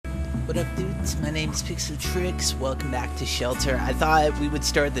What up, dudes? My name's PixxelTrixx. Welcome back to Shelter. I thought we would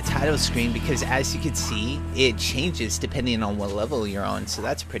start the title screen because, as you can see, it changes depending on what level you're on, so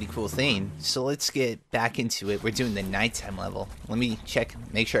that's a pretty cool thing. So let's get back into it. We're doing the nighttime level. Let me check,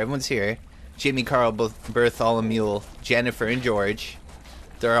 make sure everyone's here. Jimmy, Carl, Bartholomew, Jennifer, and George.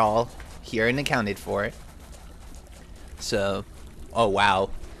 They're all here and accounted for. So, oh wow.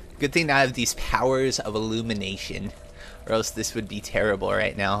 Good thing I have these powers of illumination, or else this would be terrible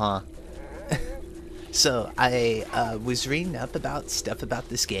right now, huh? So I was reading up about stuff about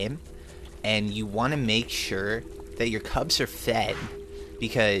this game, and you want to make sure that your cubs are fed,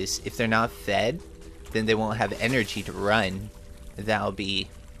 because if they're not fed, then they won't have energy to run. That'll be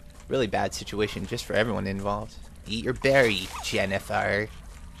a really bad situation just for everyone involved. Eat your berry, Jennifer.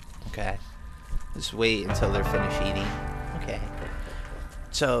 Okay. Just wait until they're finished eating. Okay.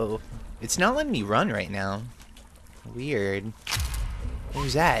 So, it's not letting me run right now. Weird. What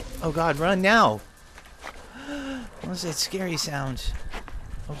was that? Oh god, run now! What was that scary sound?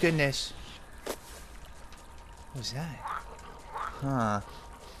 Oh goodness. What was that? Huh.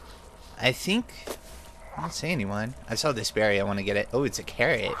 I think... I don't see anyone. I saw this berry, I want to get it. Oh, it's a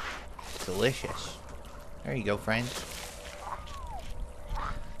carrot. Delicious. There you go, friend.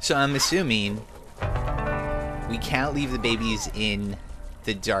 So I'm assuming we can't leave the babies in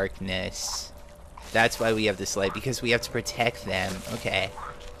the darkness. That's why we have this light, because we have to protect them. Okay.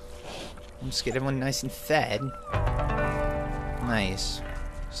 Let's get everyone nice and fed. Nice.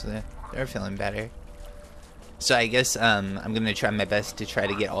 So they're feeling better. So I guess I'm gonna try my best to try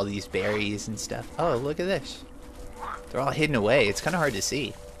to get all these berries and stuff. Oh, look at this. They're all hidden away. It's kind of hard to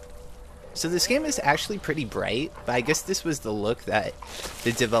see. So this game is actually pretty bright, but I guess this was the look that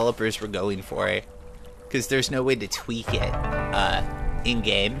the developers were going for, because there's no way to tweak it in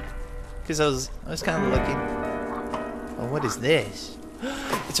game. Because I was kind of looking. Oh, what is this?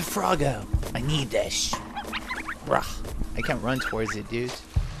 It's a Froggo. I need this. Bruh. I can't run towards it, dude.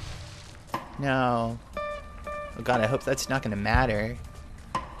 No. Oh god, I hope that's not gonna matter.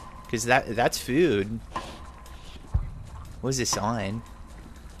 Because that's food. What is this on?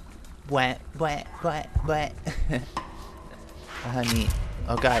 What? Honey.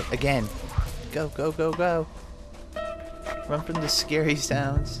 Oh god, again. Go, go, go, go. Run from the scary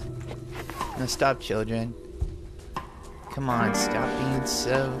sounds. No, stop, children. Come on, stop being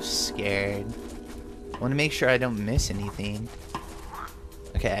so scared. I want to make sure I don't miss anything.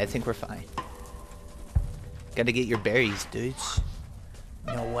 Okay, I think we're fine. Gotta get your berries, dudes.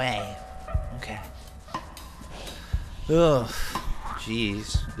 No way. Okay. Ugh.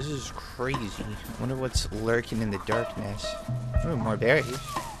 Jeez. This is crazy. Wonder what's lurking in the darkness. Oh, more berries.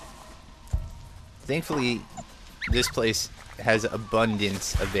 Thankfully, this place has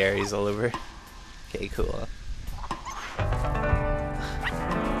abundance of berries all over. Okay, cool.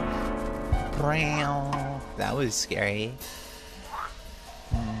 That was scary.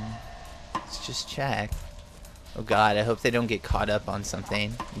 Let's just check. Oh god, I hope they don't get caught up on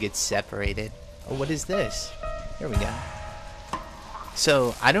something and get separated. Oh, what is this? Here we go.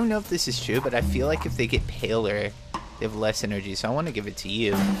 So, I don't know if this is true, but I feel like if they get paler, they have less energy, so I want to give it to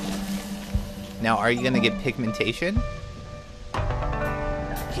you. Now, are you going to get pigmentation?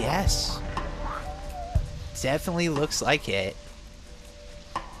 Yes. Definitely looks like it.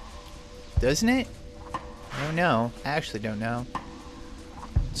 Doesn't it? I don't know. I actually don't know.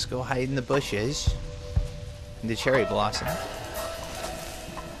 Let's go hide in the bushes. In the cherry blossom.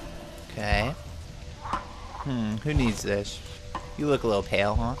 Okay. Who needs this? You look a little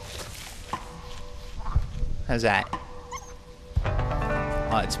pale, huh? How's that?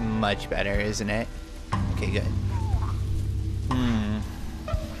 Oh, it's much better, isn't it? Okay, good.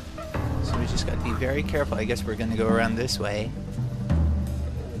 So we just gotta be very careful. I guess we're gonna go around this way.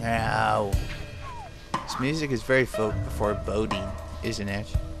 No. This music is very foreboding, isn't it?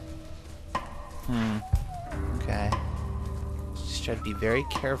 Okay. Let's just try to be very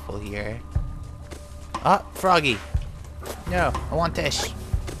careful here. Ah, Froggy! No, I want this.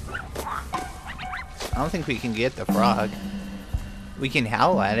 I don't think we can get the frog. We can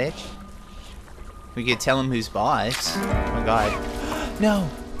howl at it. We could tell him who's boss. Oh my god. No!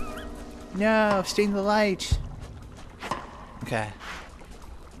 No! Stay in the light! Okay.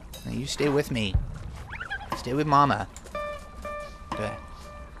 Now you stay with me. Stay with Mama. Okay.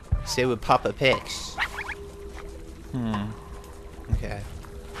 Stay with Papa Pix. Okay.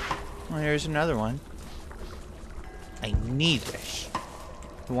 Well, here's another one. I need this.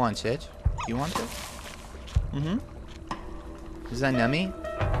 Who wants it? You want it? Is that nummy?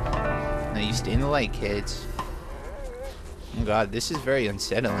 No, you stay in the light, kids. Oh god, this is very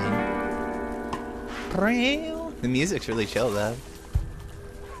unsettling. The music's really chill, though.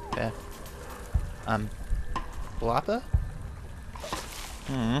 Okay. Bloppa?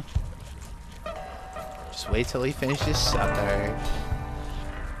 Just wait till he finishes supper.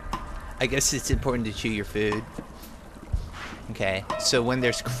 I guess it's important to chew your food. Okay, so when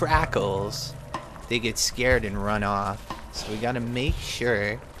there's crackles, they get scared and run off. So we gotta make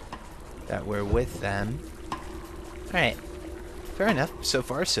sure that we're with them. Alright, fair enough. So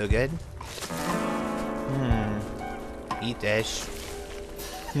far, so good. Eat this.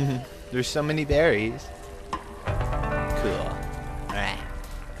 There's so many berries. Cool. Alright.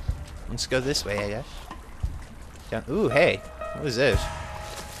 Let's go this way, I guess. Down. Ooh, hey. What is this?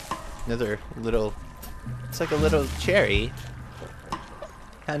 Another little... It's like a little cherry.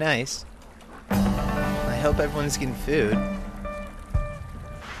 How nice. I hope everyone's getting food.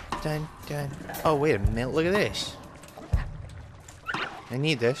 Dun, dun. Oh, wait a minute. Look at this. I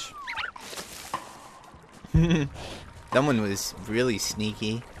need this. That one was really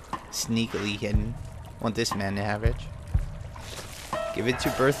sneaky. Sneakily hidden. Want this man to have it. Give it to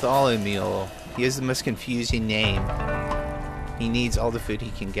Bartholomew. He has the most confusing name. He needs all the food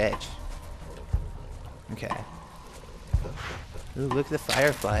he can get. Okay. Ooh, look at the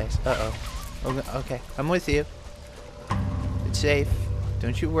fireflies. Uh-oh. Oh, okay, I'm with you. It's safe.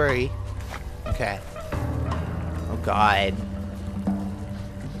 Don't you worry. Okay. Oh, God.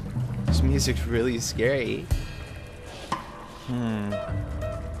 This music's really scary.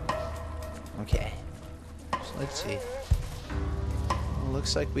 Okay. So let's see. Well,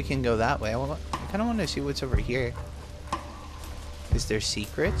 looks like we can go that way. I kind of want to see what's over here. Is there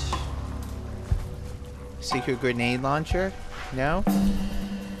secrets? Secret grenade launcher? No?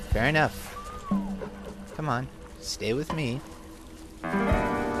 Fair enough. Come on. Stay with me.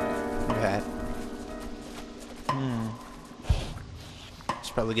 Okay.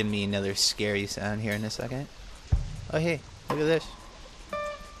 There's probably gonna be another scary sound here in a second. Oh, hey. Look at this.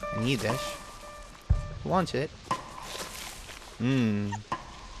 I need this. Who wants it?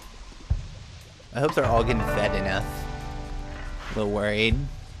 I hope they're all getting fed enough. A little worried.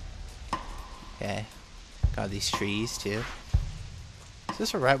 Okay. Got these trees, too. Is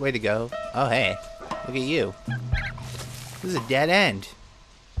this the right way to go? Oh, hey. Look at you. This is a dead end.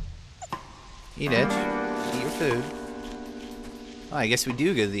 Eat it. Eat your food. Oh, I guess we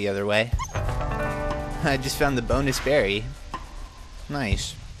do go the other way. I just found the bonus berry.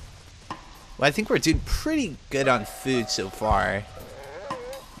 Nice. Well, I think we're doing pretty good on food so far.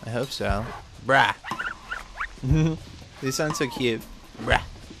 I hope so. Brah. They sound so cute. Brah.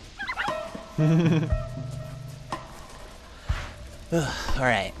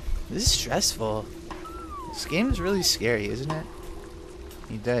 Alright. This is stressful. This game is really scary, isn't it?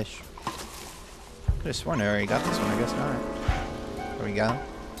 Eat dish. Could have sworn I already got this one. I guess not. There we go.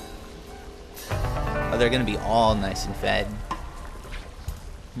 Oh, they're gonna be all nice and fed.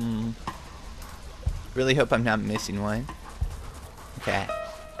 Really hope I'm not missing one. Okay.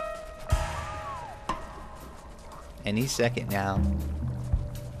 Any second now.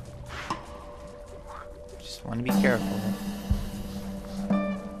 Just want to be careful.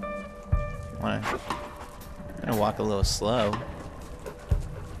 I'm gonna walk a little slow.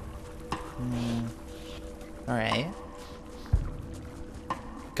 Alright.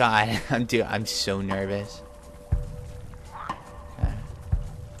 God, I'm so nervous. Okay.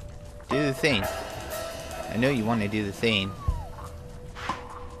 Do the thing. I know you want to do the thing.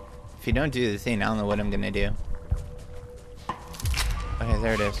 If you don't do the thing, I don't know what I'm gonna do. Okay,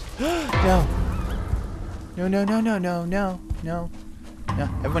 there it is. No! No, no, no, no, no, no, no. No.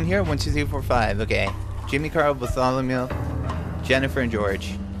 Everyone here? 1, 2, 3, 4, 5. Okay. Jimmy, Carl, Bartholomew, Jennifer, and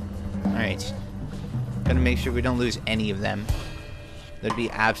George. Alright. Gotta make sure we don't lose any of them. That'd be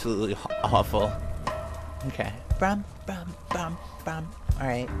absolutely awful. Okay. Brum, brum, brum, brum.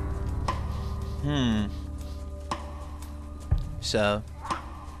 Alright. So,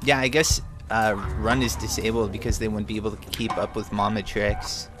 yeah, I guess run is disabled because they wouldn't be able to keep up with Mama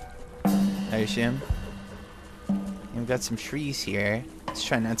Trixx. I assume. And we've got some trees here. Let's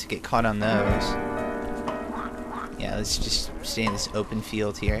try not to get caught on those. Yeah, let's just stay in this open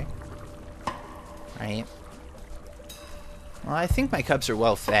field here. Right. Well, I think my cubs are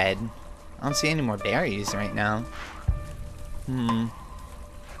well fed. I don't see any more berries right now. Well,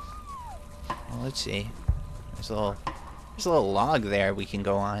 let's see. There's a little log there we can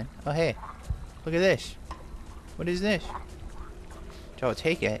go on. Oh, hey. Look at this. What is this? Joe,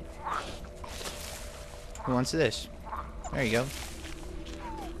 take it. Who wants this? There you go.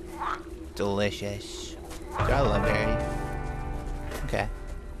 Delicious. I love berries. Okay.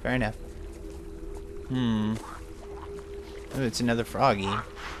 Fair enough. Ooh, it's another froggy.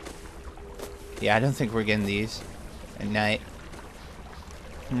 Yeah, I don't think we're getting these at night.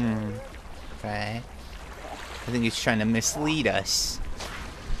 Okay. I think he's trying to mislead us.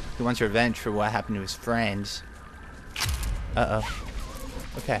 He wants revenge for what happened to his friends. Uh-oh.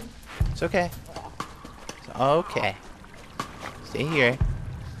 Okay. It's okay. It's okay. Stay here.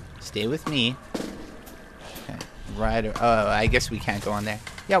 Stay with me. Okay. Right. Oh, I guess we can't go on there.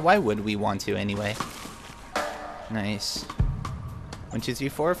 Yeah, why would we want to anyway? Nice. 1, 2, 3,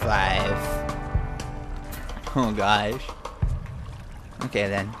 4, 5. Oh gosh. Okay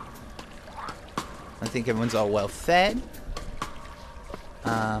then. I think everyone's all well fed.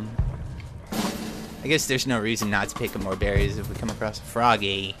 I guess there's no reason not to pick up more berries if we come across a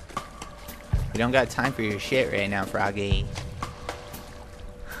froggy. We don't got time for your shit right now, froggy.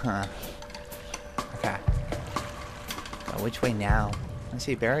 Huh. Okay. Oh, which way now? I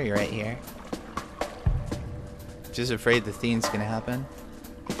see a berry right here. Just afraid the thing's gonna happen.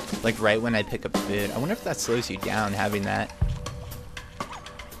 Like right when I pick up food. I wonder if that slows you down, having that.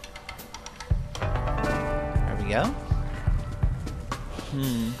 There we go.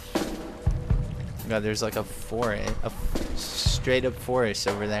 God, there's like a forest, a straight up forest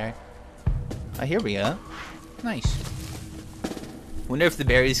over there. Oh, here we go. Nice. Wonder if the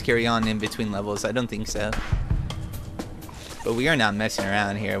berries carry on in between levels. I don't think so. But we are not messing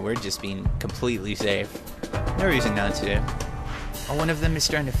around here. We're just being completely safe. No reason not to. Oh, one of them is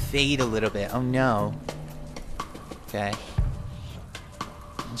starting to fade a little bit. Oh no. Okay.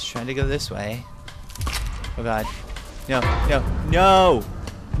 Let's try to go this way. Oh god. No, no, no!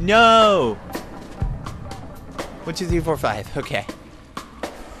 No! 1, 2, 3, 4, 5. Okay.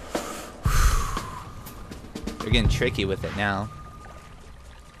 They're getting tricky with it now.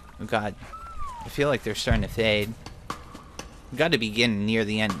 Oh god. I feel like they're starting to fade. We've got to be getting near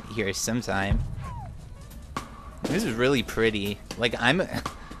the end here sometime. This is really pretty. Like, I'm a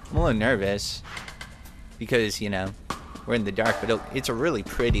little nervous. Because, you know, we're in the dark, but it's a really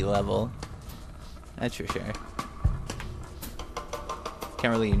pretty level. That's for sure.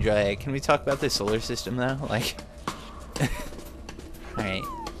 Can't really enjoy it. Can we talk about the solar system, though? Like... Alright.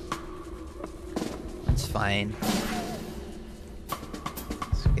 That's fine.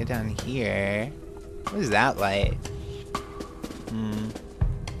 Let's get down here. What is that light?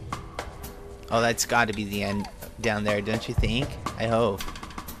 Oh, that's got to be the end down there, don't you think? I hope.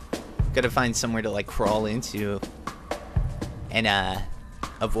 Gotta find somewhere to, like, crawl into. And,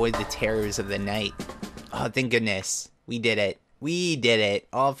 avoid the terrors of the night. Oh, thank goodness. We did it. We did it.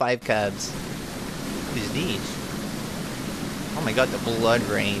 All 5 cubs. What is these? Oh my god, the blood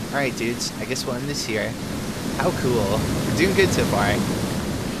rain. Alright, dudes. I guess we'll end this here. How cool. We're doing good so far.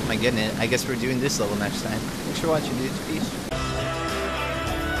 Oh my goodness. I guess we're doing this level next time. Thanks for watching, dudes. Peace.